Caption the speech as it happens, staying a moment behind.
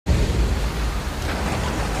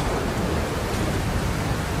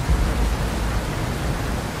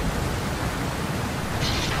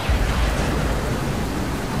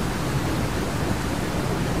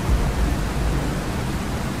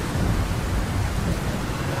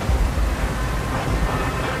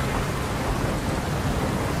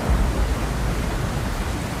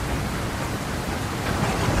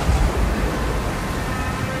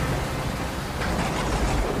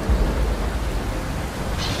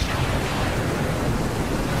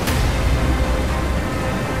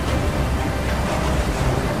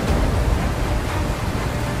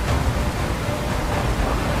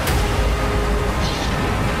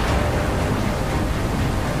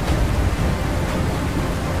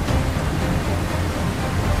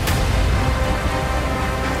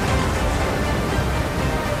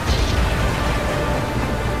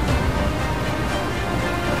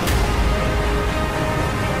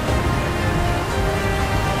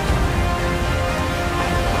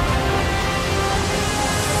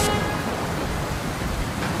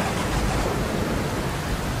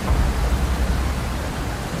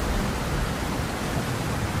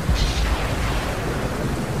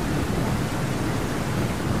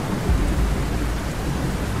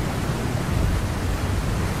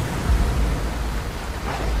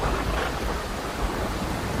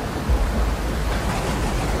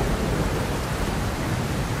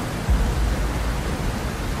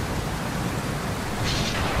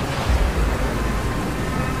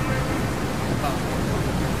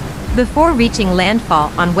Before reaching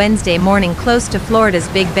landfall on Wednesday morning close to Florida's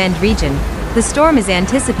Big Bend region, the storm is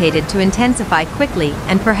anticipated to intensify quickly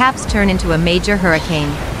and perhaps turn into a major hurricane.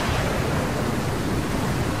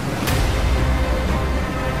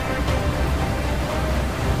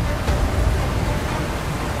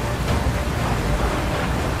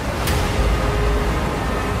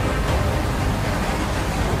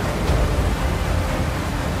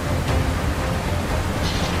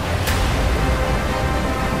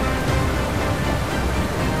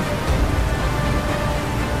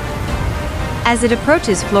 As it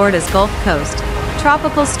approaches Florida's Gulf Coast,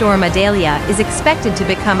 Tropical Storm Adalia is expected to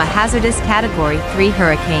become a hazardous Category 3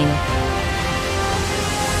 hurricane.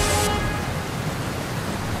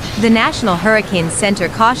 The National Hurricane Center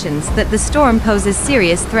cautions that the storm poses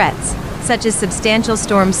serious threats, such as substantial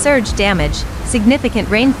storm surge damage, significant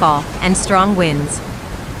rainfall, and strong winds.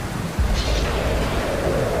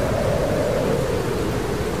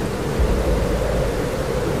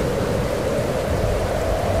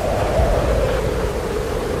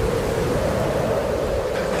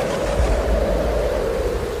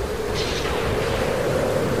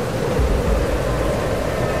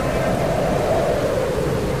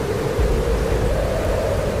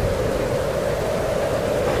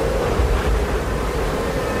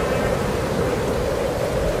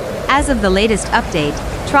 As of the latest update,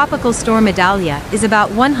 Tropical Storm Idalia is about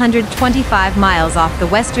 125 miles off the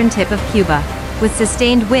western tip of Cuba, with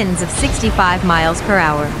sustained winds of 65 miles per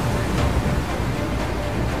hour.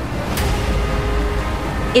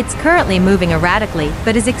 It's currently moving erratically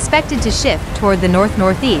but is expected to shift toward the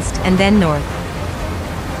north-northeast and then north.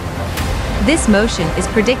 This motion is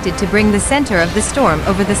predicted to bring the center of the storm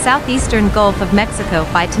over the southeastern Gulf of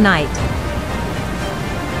Mexico by tonight.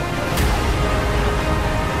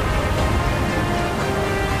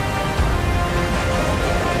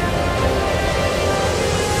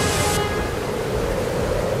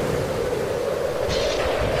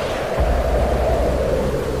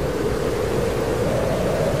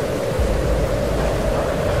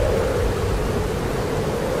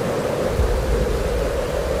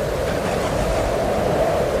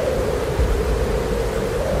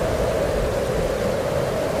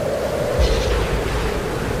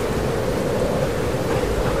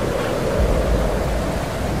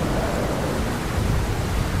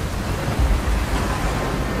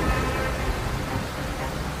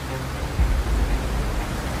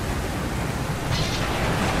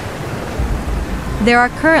 There are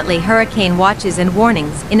currently hurricane watches and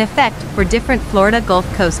warnings in effect for different Florida Gulf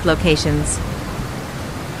Coast locations.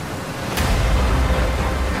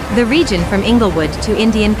 The region from Inglewood to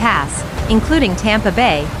Indian Pass, including Tampa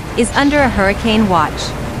Bay, is under a hurricane watch.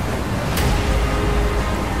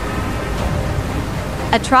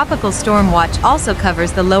 A tropical storm watch also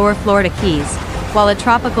covers the lower Florida Keys, while a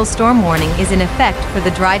tropical storm warning is in effect for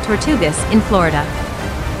the dry Tortugas in Florida.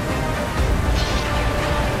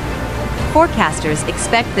 Forecasters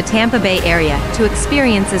expect the Tampa Bay area to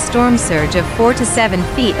experience a storm surge of 4 to 7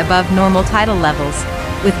 feet above normal tidal levels,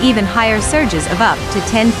 with even higher surges of up to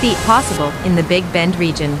 10 feet possible in the Big Bend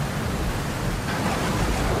region.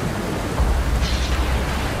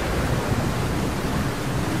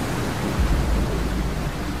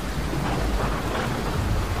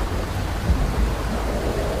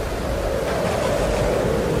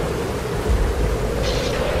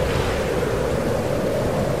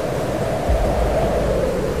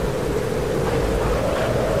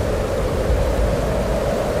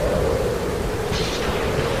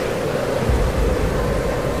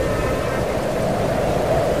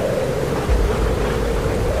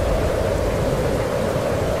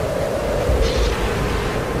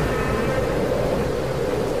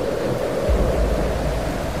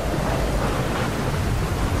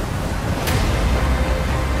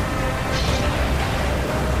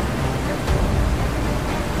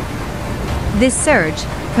 This surge,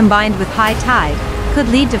 combined with high tide, could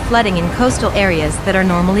lead to flooding in coastal areas that are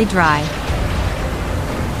normally dry.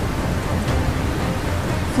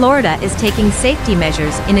 Florida is taking safety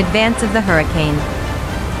measures in advance of the hurricane.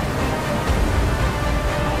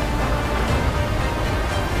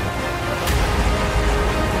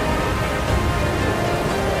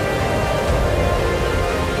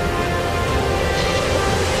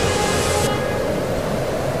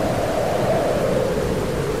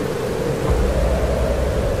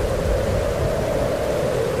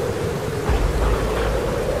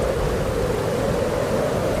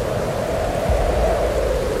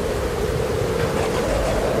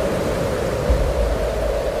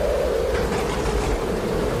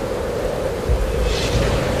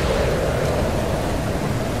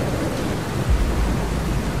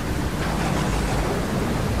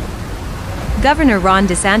 Governor Ron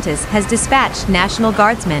DeSantis has dispatched National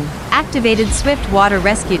Guardsmen, activated swift water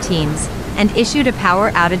rescue teams, and issued a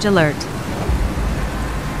power outage alert.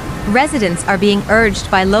 Residents are being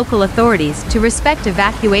urged by local authorities to respect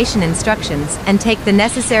evacuation instructions and take the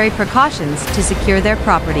necessary precautions to secure their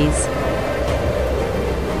properties.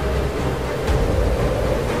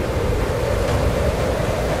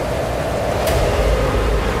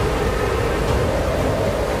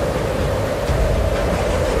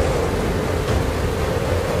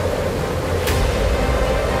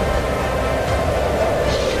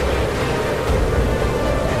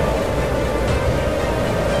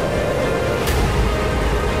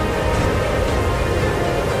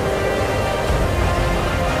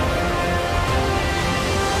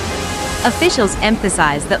 Officials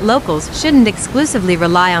emphasize that locals shouldn't exclusively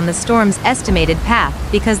rely on the storm's estimated path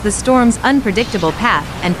because the storm's unpredictable path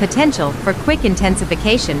and potential for quick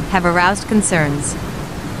intensification have aroused concerns.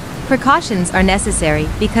 Precautions are necessary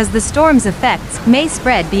because the storm's effects may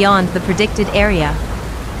spread beyond the predicted area.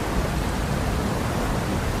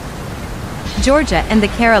 Georgia and the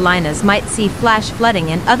Carolinas might see flash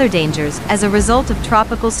flooding and other dangers as a result of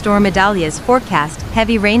Tropical Storm Idalia's forecast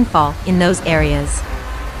heavy rainfall in those areas.